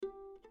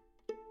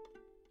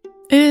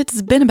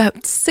It's been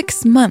about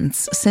 6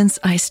 months since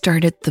I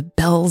started the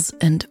Bells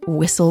and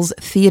Whistles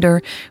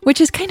Theater,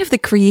 which is kind of the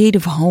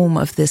creative home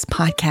of this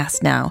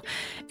podcast now.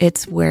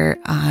 It's where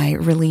I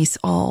release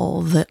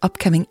all the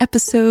upcoming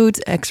episodes,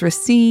 extra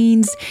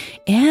scenes,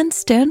 and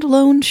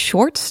standalone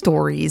short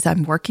stories.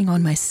 I'm working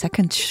on my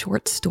second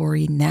short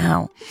story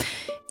now.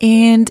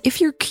 And if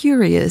you're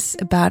curious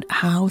about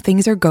how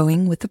things are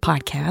going with the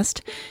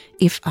podcast,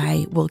 if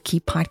I will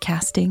keep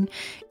podcasting,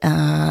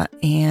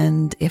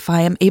 and if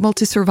I am able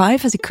to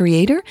survive as a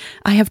creator,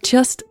 I have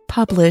just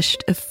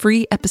published a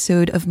free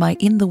episode of my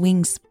In the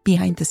Wings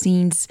Behind the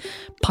Scenes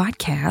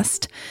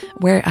podcast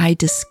where I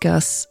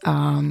discuss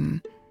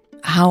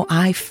how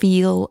I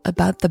feel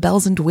about the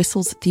Bells and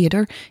Whistles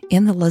Theater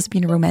in the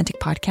Lesbian Romantic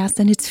podcast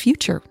and its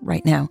future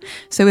right now.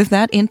 So if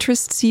that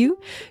interests you,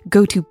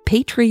 go to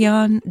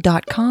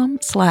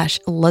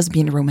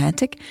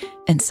patreon.com/lesbianromantic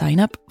and sign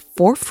up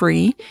for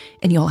free,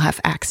 and you'll have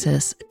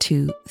access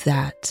to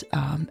that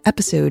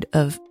episode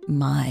of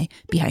my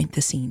Behind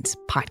the Scenes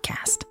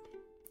podcast.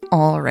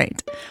 All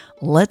right,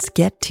 let's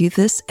get to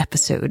this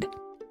episode.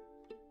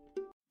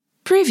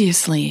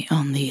 Previously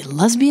on the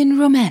Lesbian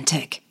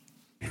Romantic.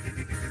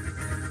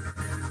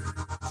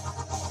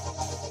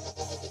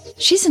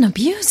 She's an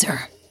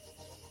abuser,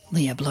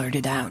 Leah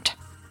blurted out.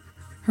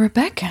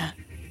 Rebecca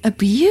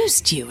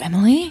abused you,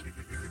 Emily.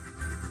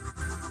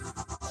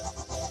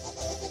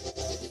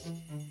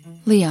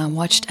 Leah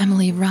watched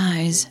Emily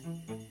rise.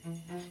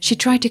 She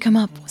tried to come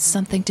up with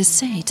something to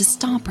say to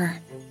stop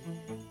her,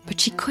 but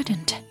she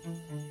couldn't.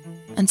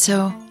 And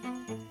so,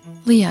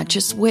 Leah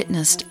just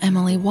witnessed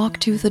Emily walk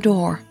to the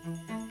door,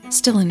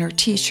 still in her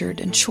t-shirt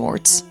and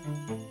shorts.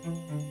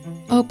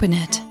 Open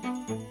it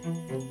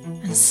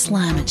and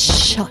slam it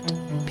shut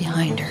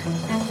behind her.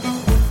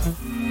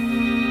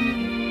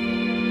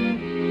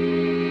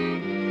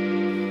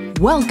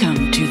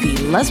 Welcome to the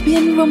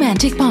Lesbian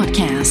Romantic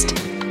Podcast.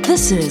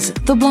 This is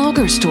The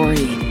Blogger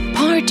Story,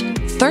 Part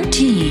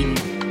 13.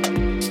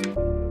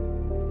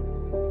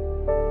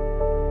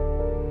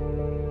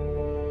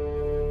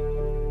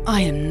 I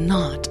am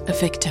not a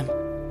victim,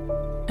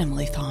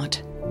 Emily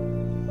thought.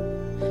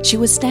 She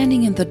was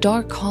standing in the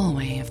dark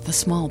hallway of the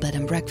small bed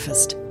and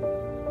breakfast.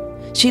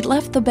 She'd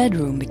left the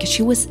bedroom because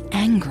she was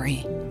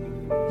angry.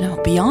 No,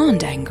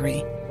 beyond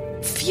angry.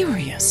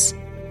 Furious.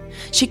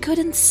 She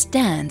couldn't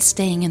stand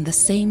staying in the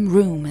same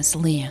room as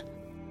Leah.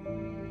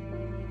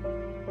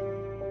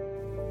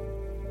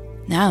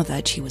 Now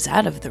that she was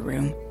out of the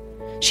room,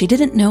 she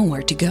didn't know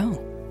where to go.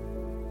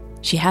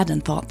 She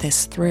hadn't thought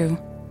this through.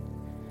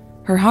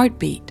 Her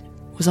heartbeat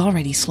was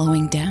already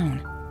slowing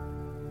down.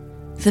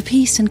 The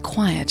peace and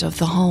quiet of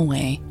the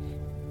hallway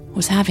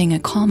was having a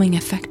calming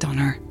effect on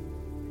her.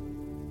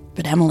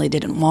 But Emily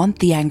didn't want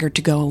the anger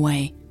to go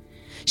away.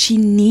 She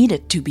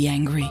needed to be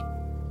angry.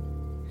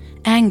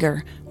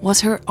 Anger was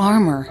her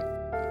armor.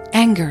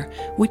 Anger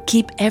would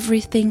keep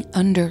everything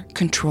under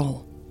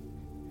control.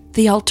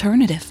 The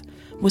alternative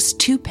was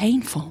too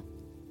painful.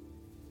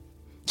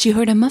 She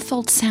heard a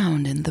muffled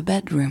sound in the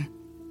bedroom.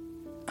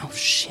 Oh,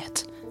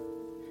 shit.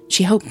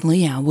 She hoped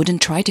Leah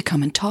wouldn't try to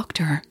come and talk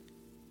to her.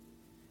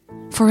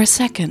 For a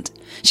second,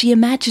 she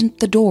imagined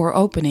the door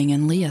opening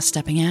and Leah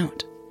stepping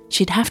out.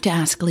 She'd have to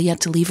ask Leah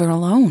to leave her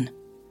alone.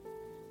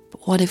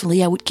 But what if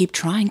Leah would keep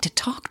trying to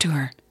talk to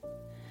her?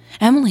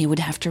 Emily would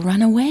have to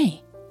run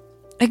away.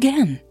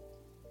 Again.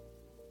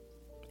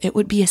 It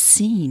would be a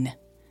scene.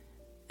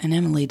 And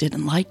Emily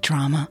didn't like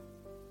drama.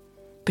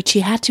 But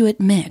she had to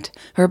admit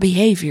her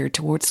behavior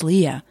towards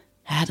Leah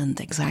hadn't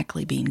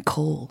exactly been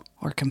cool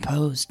or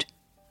composed.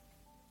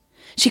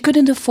 She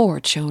couldn't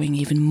afford showing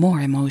even more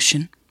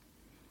emotion.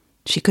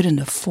 She couldn't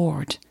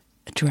afford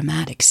a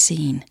dramatic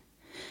scene,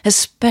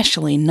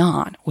 especially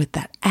not with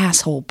that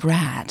asshole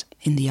Brad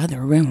in the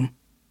other room.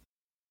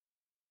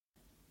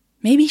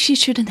 Maybe she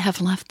shouldn't have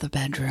left the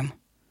bedroom.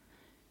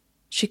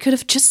 She could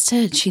have just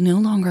said she no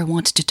longer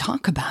wanted to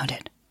talk about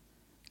it.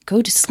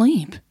 Go to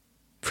sleep.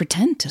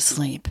 Pretend to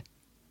sleep.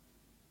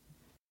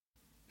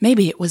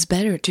 Maybe it was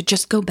better to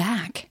just go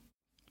back.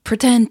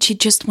 Pretend she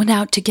just went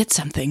out to get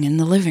something in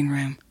the living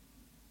room.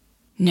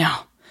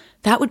 No,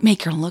 that would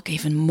make her look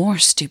even more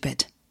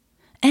stupid.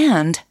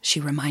 And,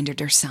 she reminded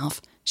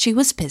herself, she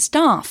was pissed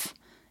off,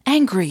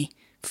 angry,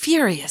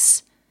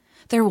 furious.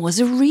 There was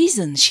a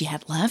reason she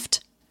had left.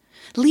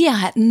 Leah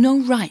had no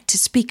right to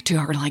speak to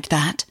her like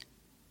that.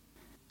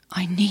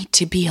 I need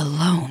to be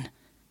alone,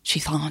 she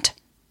thought.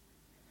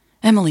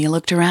 Emily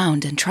looked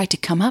around and tried to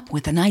come up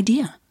with an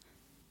idea.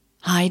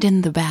 Hide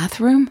in the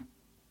bathroom?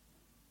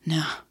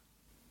 No.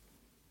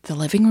 The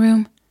living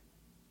room?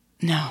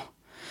 No.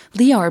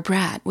 Leah or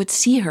Brad would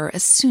see her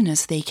as soon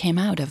as they came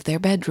out of their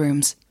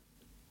bedrooms.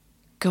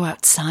 Go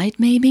outside,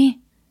 maybe?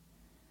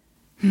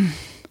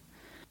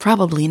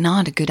 Probably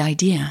not a good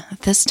idea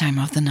at this time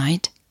of the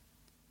night.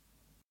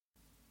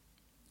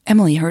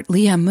 Emily heard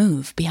Leah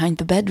move behind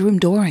the bedroom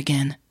door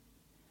again.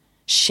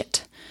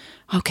 Shit.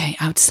 Okay,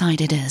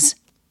 outside it is.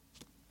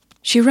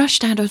 She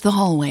rushed out of the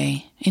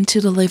hallway,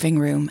 into the living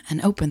room,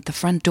 and opened the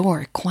front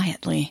door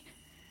quietly.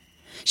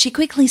 She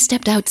quickly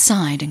stepped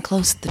outside and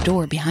closed the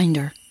door behind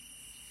her.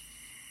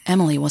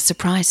 Emily was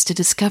surprised to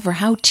discover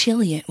how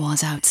chilly it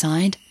was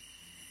outside.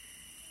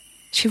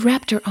 She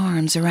wrapped her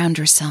arms around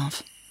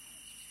herself.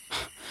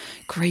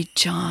 Great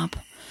job.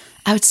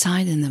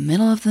 Outside in the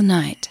middle of the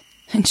night,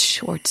 in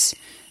shorts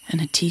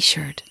and a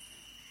t-shirt,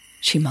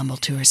 she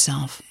mumbled to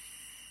herself.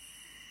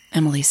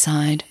 Emily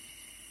sighed.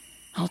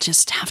 I'll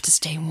just have to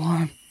stay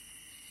warm.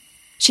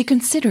 She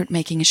considered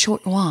making a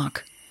short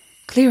walk,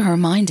 clear her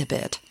mind a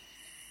bit,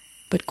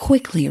 but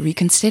quickly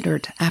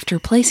reconsidered after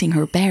placing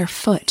her bare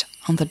foot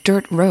on the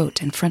dirt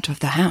road in front of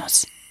the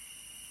house.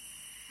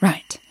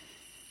 Right.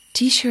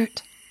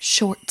 T-shirt,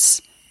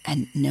 shorts,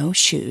 and no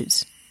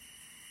shoes.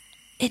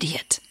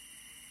 Idiot.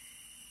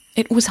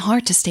 It was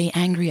hard to stay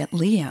angry at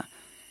Leah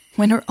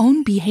when her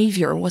own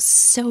behavior was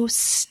so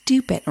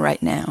stupid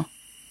right now.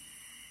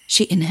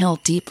 She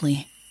inhaled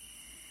deeply.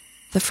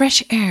 The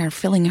fresh air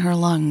filling her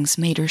lungs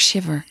made her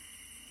shiver.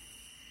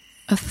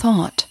 A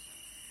thought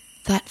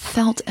that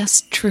felt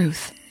as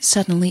truth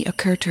suddenly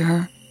occurred to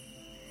her.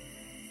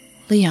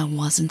 Leah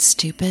wasn't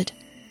stupid,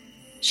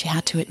 she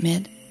had to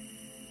admit,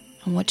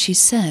 and what she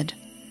said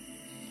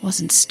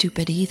wasn't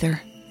stupid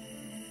either.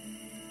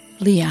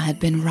 Leah had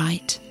been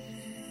right.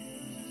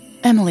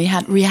 Emily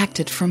had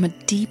reacted from a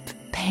deep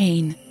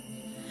pain.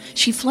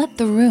 She fled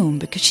the room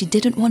because she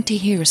didn't want to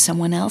hear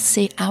someone else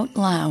say out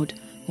loud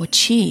what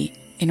she,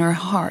 in her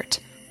heart,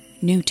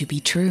 knew to be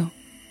true.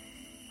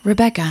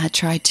 Rebecca had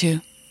tried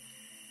to.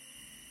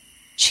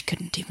 She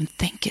couldn't even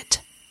think it.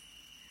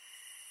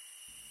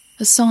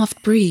 A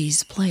soft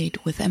breeze played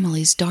with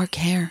Emily's dark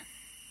hair.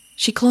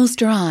 She closed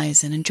her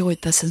eyes and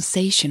enjoyed the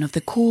sensation of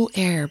the cool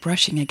air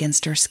brushing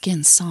against her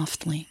skin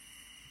softly.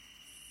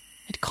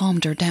 It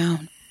calmed her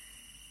down.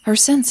 Her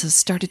senses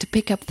started to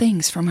pick up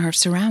things from her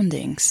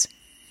surroundings.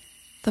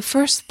 The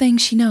first thing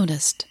she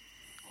noticed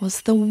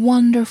was the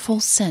wonderful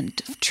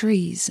scent of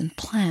trees and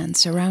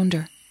plants around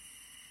her.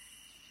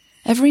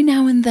 Every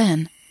now and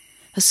then,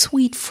 a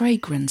sweet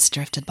fragrance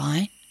drifted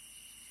by.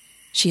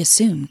 She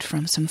assumed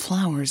from some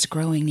flowers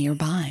growing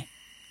nearby.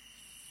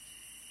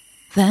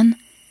 Then,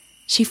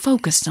 she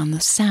focused on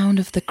the sound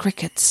of the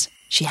crickets.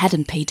 She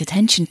hadn't paid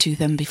attention to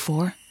them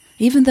before,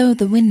 even though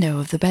the window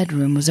of the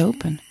bedroom was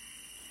open.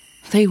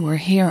 They were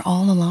here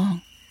all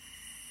along.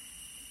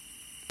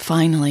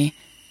 Finally,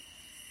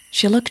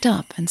 she looked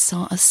up and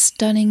saw a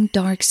stunning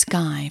dark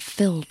sky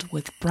filled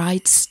with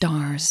bright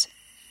stars.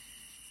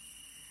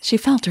 She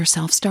felt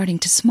herself starting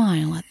to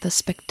smile at the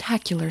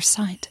spectacular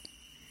sight.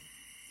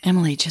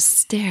 Emily just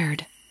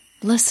stared,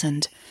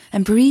 listened,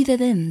 and breathed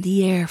in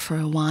the air for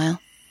a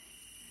while.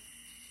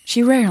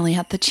 She rarely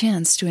had the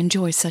chance to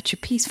enjoy such a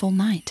peaceful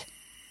night.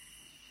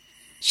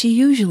 She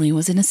usually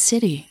was in a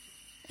city,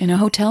 in a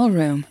hotel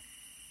room,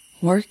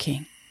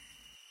 working.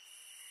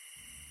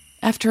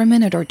 After a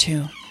minute or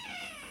two,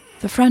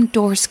 the front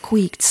door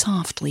squeaked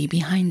softly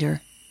behind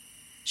her.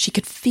 She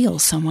could feel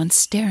someone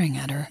staring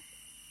at her.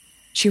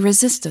 She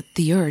resisted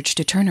the urge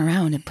to turn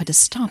around and put a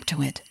stop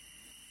to it.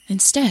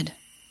 Instead,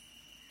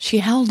 she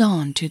held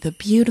on to the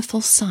beautiful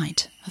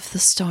sight of the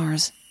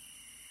stars.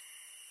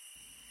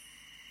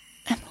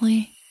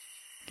 Emily,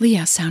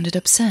 Leah sounded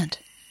upset.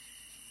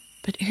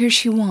 But here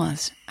she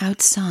was,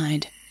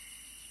 outside.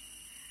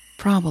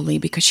 Probably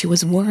because she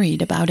was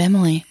worried about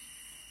Emily.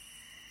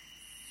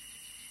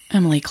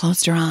 Emily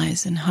closed her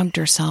eyes and hugged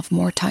herself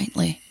more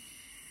tightly.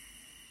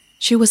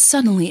 She was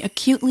suddenly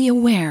acutely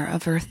aware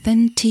of her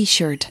thin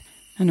t-shirt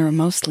and her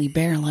mostly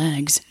bare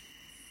legs.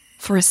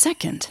 For a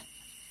second,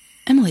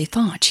 Emily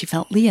thought she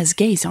felt Leah's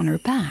gaze on her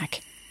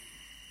back,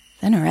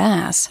 then her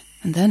ass,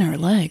 and then her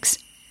legs.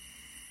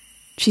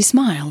 She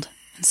smiled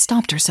and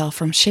stopped herself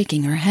from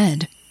shaking her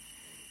head.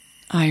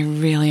 I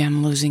really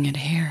am losing it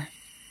here.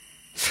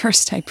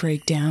 First I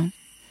break down,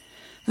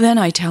 then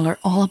I tell her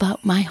all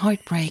about my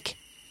heartbreak.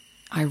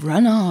 I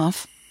run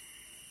off,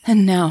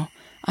 and now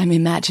I'm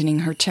imagining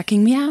her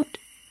checking me out.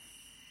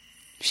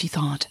 She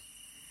thought,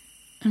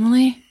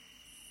 Emily,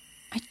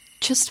 I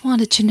just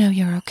wanted to know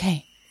you're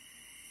okay.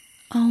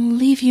 I'll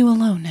leave you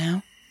alone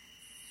now,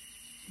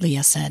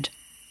 Leah said.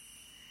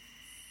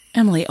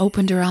 Emily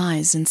opened her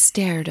eyes and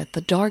stared at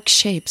the dark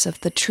shapes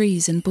of the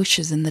trees and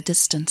bushes in the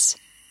distance.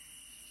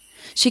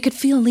 She could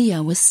feel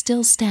Leah was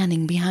still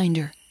standing behind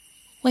her,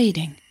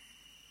 waiting.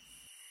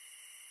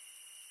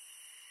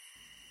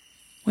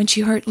 When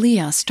she heard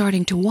Leah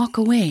starting to walk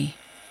away,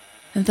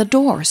 and the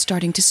door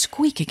starting to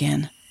squeak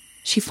again,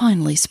 she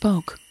finally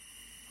spoke.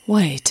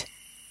 Wait,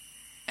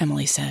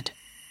 Emily said.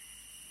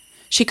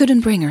 She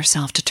couldn't bring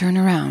herself to turn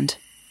around.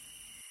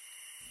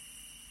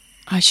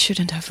 I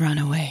shouldn't have run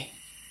away.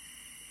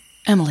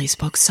 Emily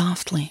spoke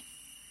softly.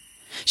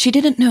 She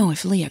didn't know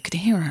if Leah could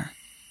hear her.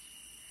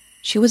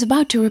 She was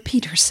about to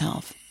repeat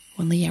herself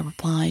when Leah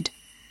replied,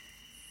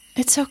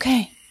 It's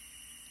okay.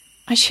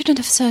 I should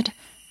have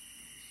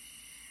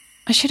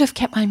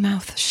kept my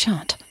mouth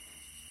shut.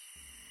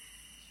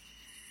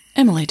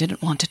 Emily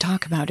didn't want to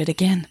talk about it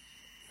again.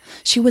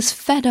 She was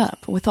fed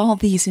up with all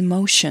these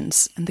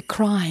emotions and the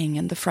crying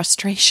and the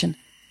frustration.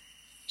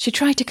 She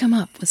tried to come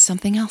up with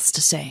something else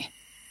to say.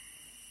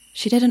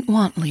 She didn't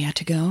want Leah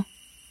to go.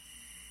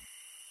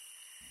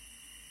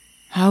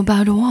 How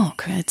about a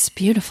walk? It's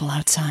beautiful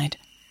outside.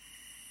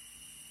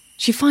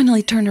 She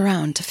finally turned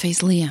around to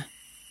face Leah.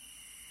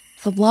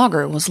 The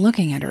blogger was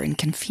looking at her in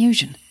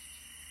confusion.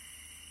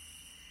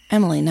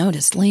 Emily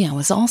noticed Leah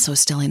was also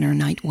still in her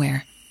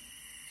nightwear.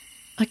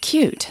 A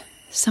cute,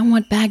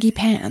 somewhat baggy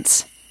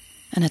pants,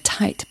 and a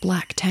tight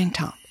black tank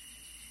top.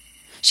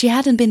 She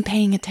hadn't been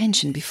paying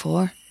attention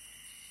before.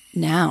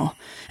 Now,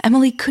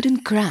 Emily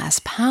couldn't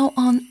grasp how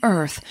on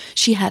earth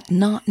she had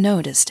not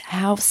noticed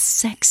how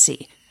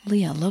sexy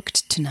Leah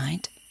looked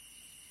tonight.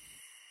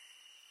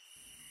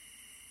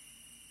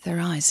 Their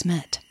eyes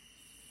met.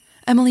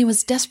 Emily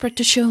was desperate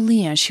to show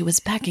Leah she was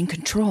back in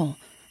control,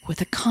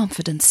 with a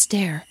confident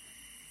stare.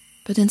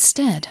 But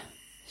instead,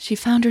 she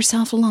found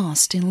herself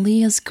lost in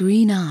Leah's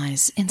green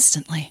eyes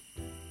instantly.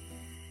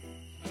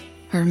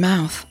 Her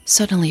mouth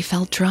suddenly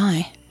felt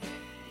dry.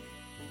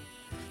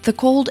 The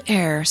cold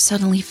air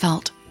suddenly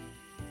felt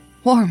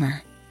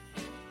warmer.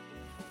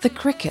 The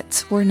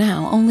crickets were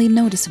now only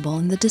noticeable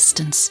in the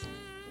distance.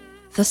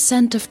 The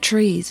scent of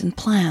trees and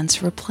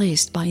plants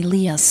replaced by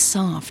Leah's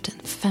soft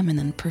and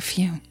feminine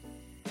perfume.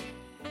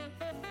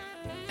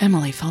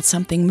 Emily felt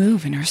something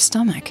move in her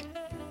stomach.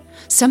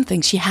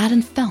 Something she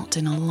hadn't felt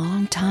in a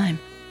long time.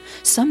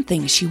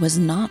 Something she was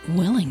not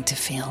willing to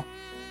feel.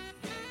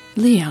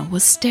 Leah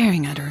was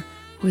staring at her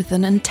with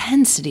an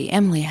intensity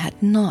Emily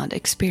had not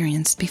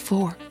experienced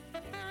before.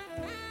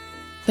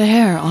 The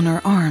hair on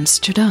her arms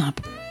stood up.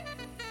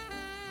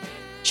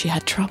 She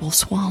had trouble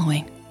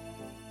swallowing.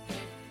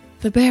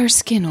 The bare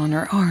skin on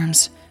her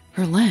arms,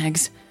 her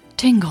legs,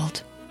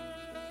 tingled.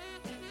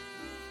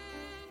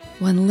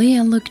 When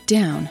Leah looked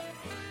down,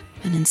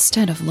 and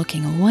instead of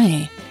looking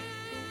away,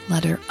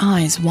 let her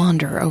eyes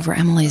wander over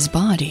Emily's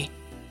body,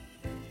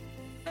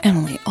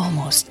 Emily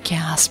almost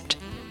gasped.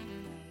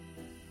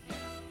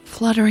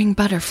 Fluttering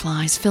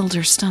butterflies filled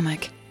her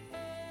stomach.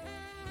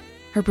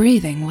 Her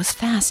breathing was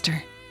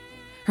faster.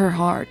 Her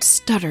heart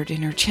stuttered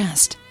in her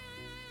chest.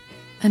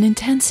 An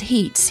intense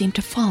heat seemed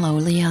to follow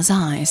Leah's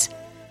eyes,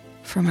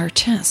 from her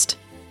chest,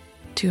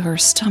 to her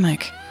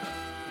stomach,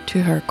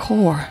 to her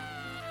core.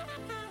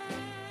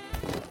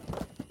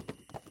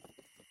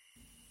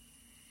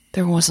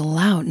 There was a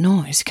loud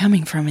noise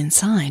coming from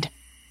inside.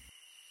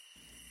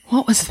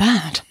 What was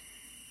that?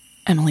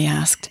 Emily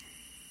asked.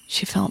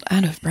 She felt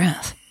out of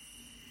breath.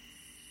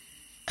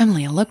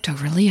 Emily looked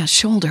over Leah's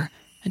shoulder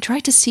and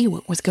tried to see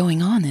what was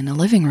going on in the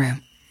living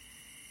room.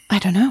 I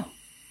don't know,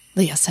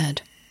 Leah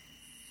said.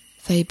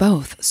 They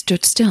both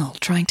stood still,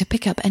 trying to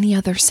pick up any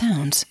other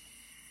sounds.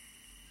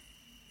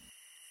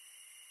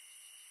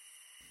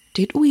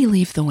 Did we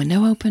leave the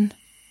window open?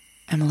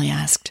 Emily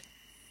asked.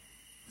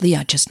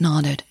 Leah just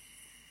nodded.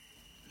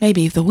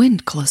 Maybe the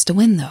wind closed the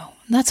window.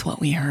 That's what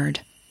we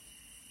heard,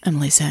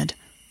 Emily said.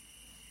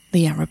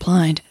 Leah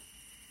replied,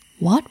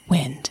 What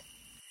wind?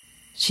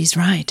 She's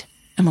right,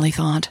 Emily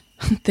thought.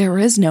 There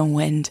is no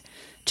wind,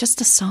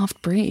 just a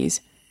soft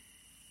breeze.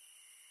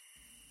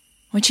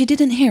 When she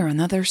didn't hear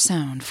another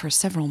sound for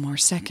several more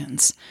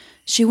seconds,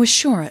 she was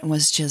sure it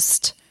was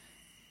just...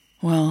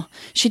 Well,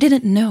 she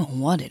didn't know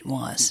what it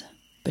was,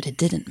 but it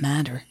didn't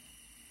matter.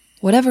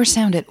 Whatever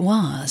sound it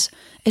was,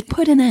 it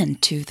put an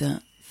end to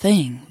the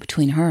thing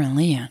between her and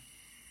Leah.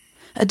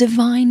 A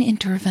divine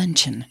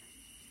intervention.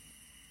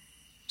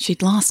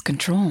 She'd lost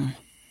control.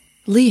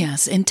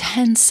 Leah's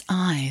intense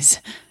eyes.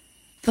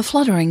 The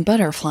fluttering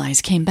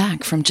butterflies came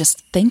back from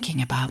just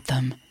thinking about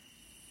them.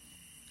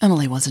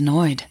 Emily was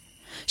annoyed.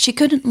 She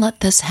couldn't let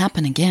this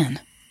happen again.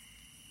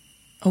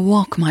 A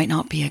walk might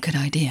not be a good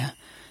idea.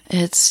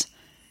 It's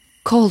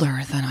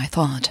colder than I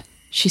thought,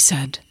 she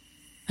said,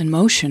 and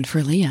motioned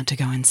for Leah to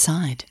go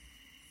inside.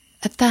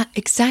 At that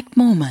exact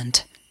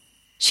moment,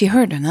 she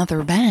heard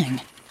another bang.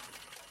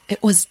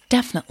 It was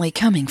definitely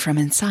coming from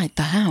inside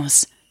the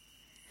house.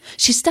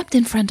 She stepped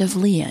in front of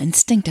Leah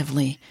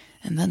instinctively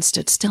and then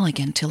stood still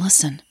again to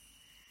listen.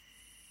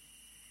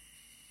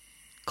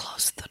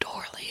 Close the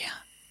door,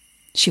 Leah,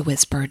 she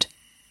whispered.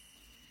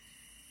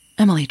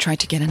 Emily tried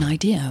to get an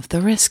idea of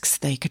the risks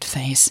they could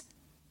face.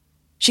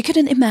 She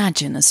couldn't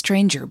imagine a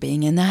stranger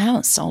being in the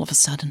house all of a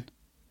sudden.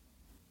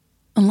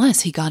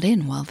 Unless he got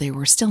in while they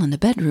were still in the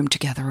bedroom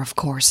together, of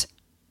course.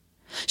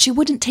 She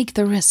wouldn't take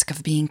the risk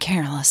of being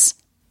careless.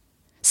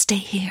 Stay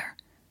here,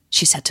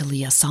 she said to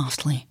Leah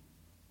softly.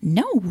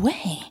 No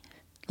way,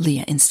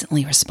 Leah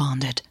instantly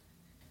responded.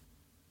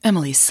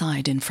 Emily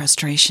sighed in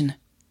frustration.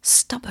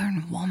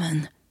 Stubborn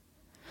woman.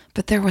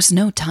 But there was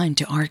no time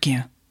to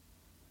argue.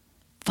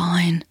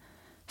 Fine,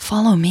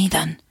 follow me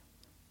then.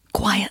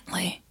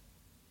 Quietly.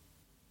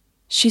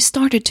 She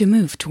started to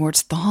move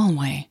towards the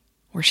hallway,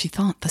 where she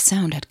thought the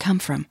sound had come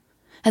from,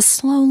 as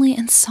slowly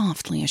and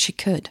softly as she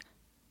could.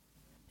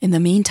 In the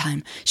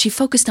meantime, she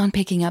focused on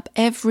picking up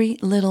every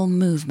little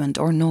movement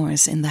or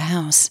noise in the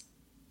house.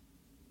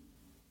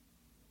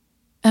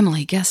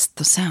 Emily guessed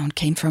the sound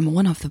came from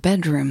one of the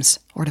bedrooms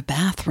or the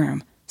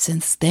bathroom,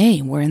 since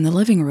they were in the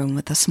living room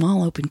with a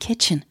small open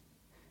kitchen,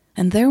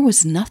 and there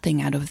was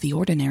nothing out of the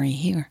ordinary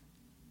here.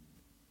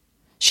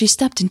 She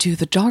stepped into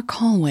the dark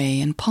hallway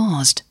and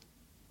paused.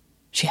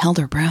 She held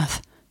her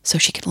breath so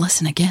she could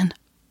listen again.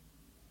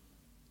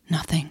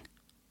 Nothing.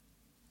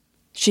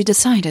 She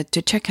decided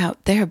to check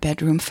out their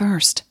bedroom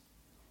first.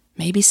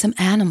 Maybe some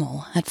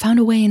animal had found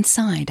a way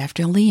inside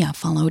after Leah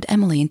followed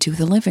Emily into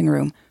the living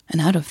room and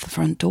out of the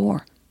front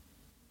door.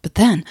 But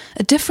then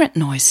a different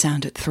noise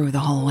sounded through the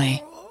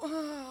hallway.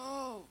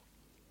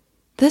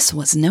 This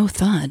was no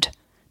thud,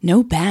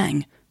 no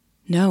bang,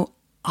 no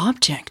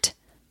object.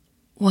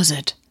 Was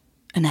it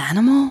an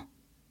animal?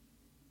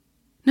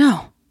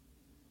 No.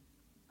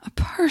 A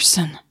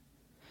person.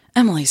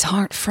 Emily's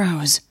heart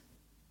froze.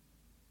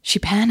 She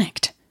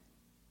panicked.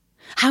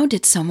 How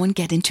did someone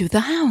get into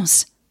the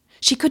house?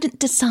 She couldn't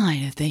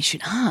decide if they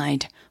should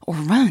hide or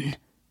run.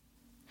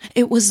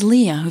 It was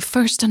Leah who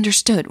first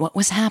understood what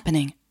was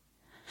happening.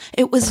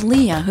 It was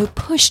Leah who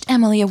pushed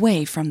Emily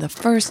away from the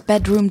first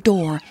bedroom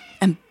door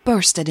and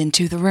bursted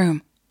into the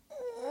room.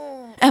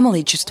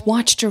 Emily just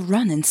watched her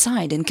run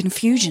inside in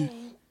confusion.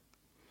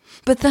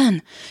 But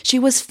then she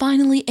was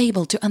finally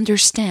able to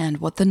understand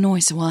what the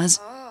noise was.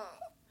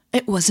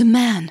 It was a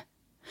man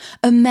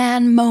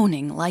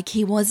moaning like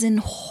he was in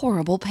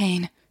horrible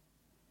pain.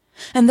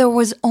 And there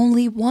was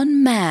only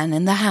one man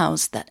in the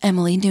house that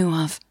Emily knew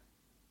of.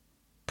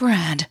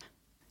 Brad.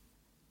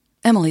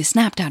 Emily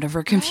snapped out of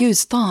her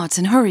confused thoughts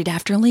and hurried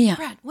after Leah.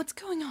 Brad, what's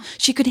going on?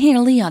 She could hear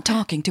Leah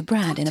talking to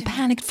Brad in a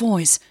panicked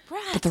voice,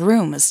 but the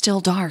room was still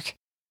dark.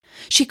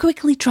 She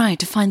quickly tried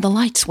to find the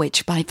light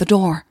switch by the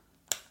door.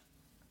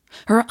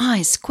 Her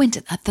eyes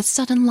squinted at the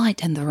sudden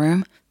light in the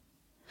room.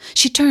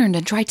 She turned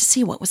and tried to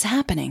see what was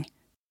happening.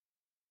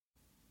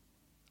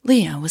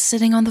 Leah was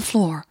sitting on the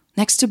floor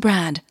next to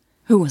Brad,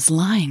 who was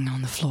lying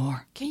on the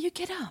floor. Can you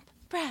get up,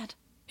 Brad?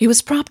 He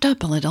was propped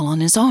up a little on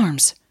his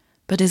arms,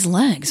 but his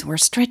legs were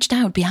stretched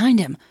out behind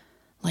him,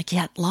 like he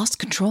had lost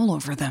control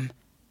over them.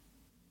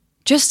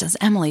 Just as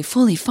Emily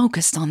fully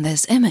focused on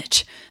this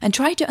image and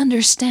tried to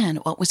understand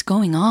what was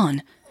going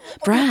on,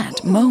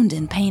 Brad moaned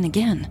in pain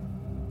again.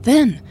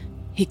 Then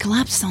he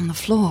collapsed on the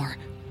floor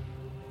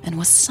and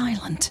was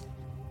silent.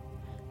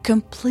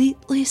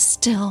 Completely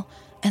still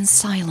and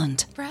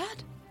silent.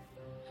 Brad?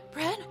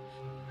 Brad?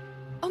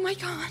 Oh my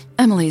God.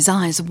 Emily's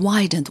eyes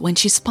widened when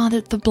she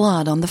spotted the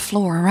blood on the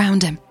floor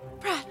around him.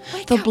 Brad,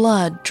 wake The up.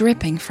 blood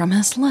dripping from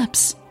his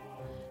lips.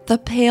 The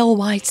pale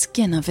white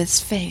skin of his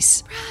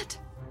face. Brad?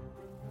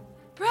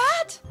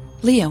 Brad?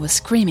 Leah was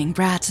screaming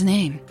Brad's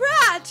name.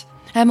 Brad!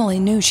 Emily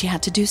knew she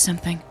had to do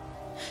something.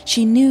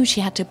 She knew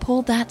she had to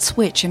pull that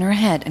switch in her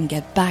head and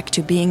get back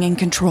to being in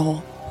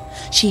control.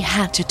 She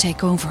had to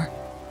take over.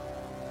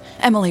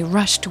 Emily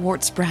rushed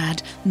towards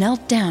Brad,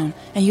 knelt down,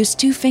 and used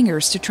 2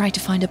 fingers to try to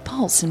find a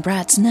pulse in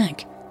Brad's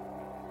neck.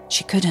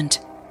 She couldn't.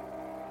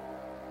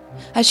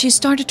 As she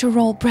started to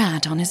roll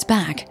Brad on his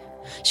back,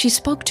 she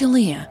spoke to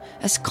Leah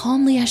as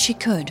calmly as she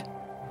could.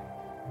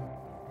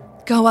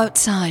 Go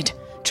outside,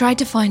 try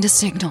to find a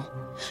signal,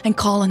 and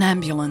call an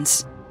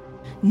ambulance.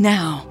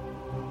 Now.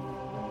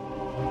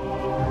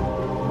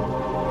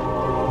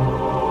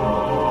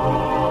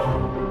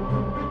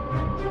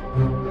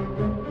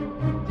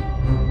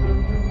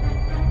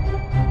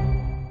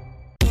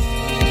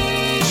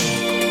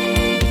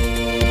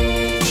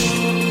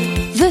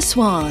 This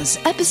was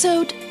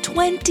episode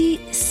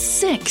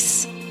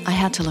 26. I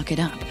had to look it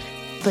up.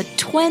 But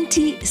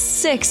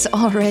 26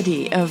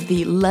 already of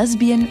the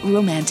Lesbian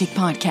Romantic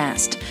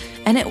Podcast.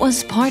 And it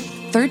was part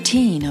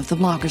 13 of the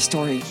Blogger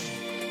Story.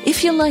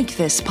 If you like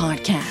this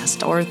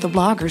podcast or the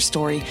Blogger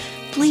Story,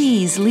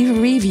 please leave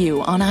a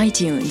review on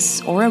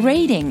iTunes or a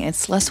rating.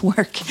 It's less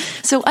work,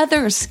 so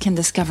others can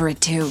discover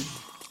it too.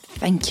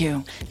 Thank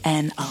you,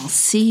 and I'll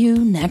see you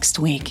next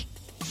week.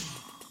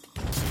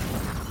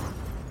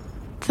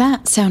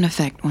 That sound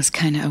effect was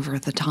kind of over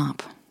the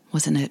top,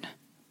 wasn't it?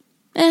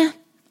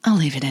 I'll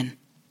leave it in.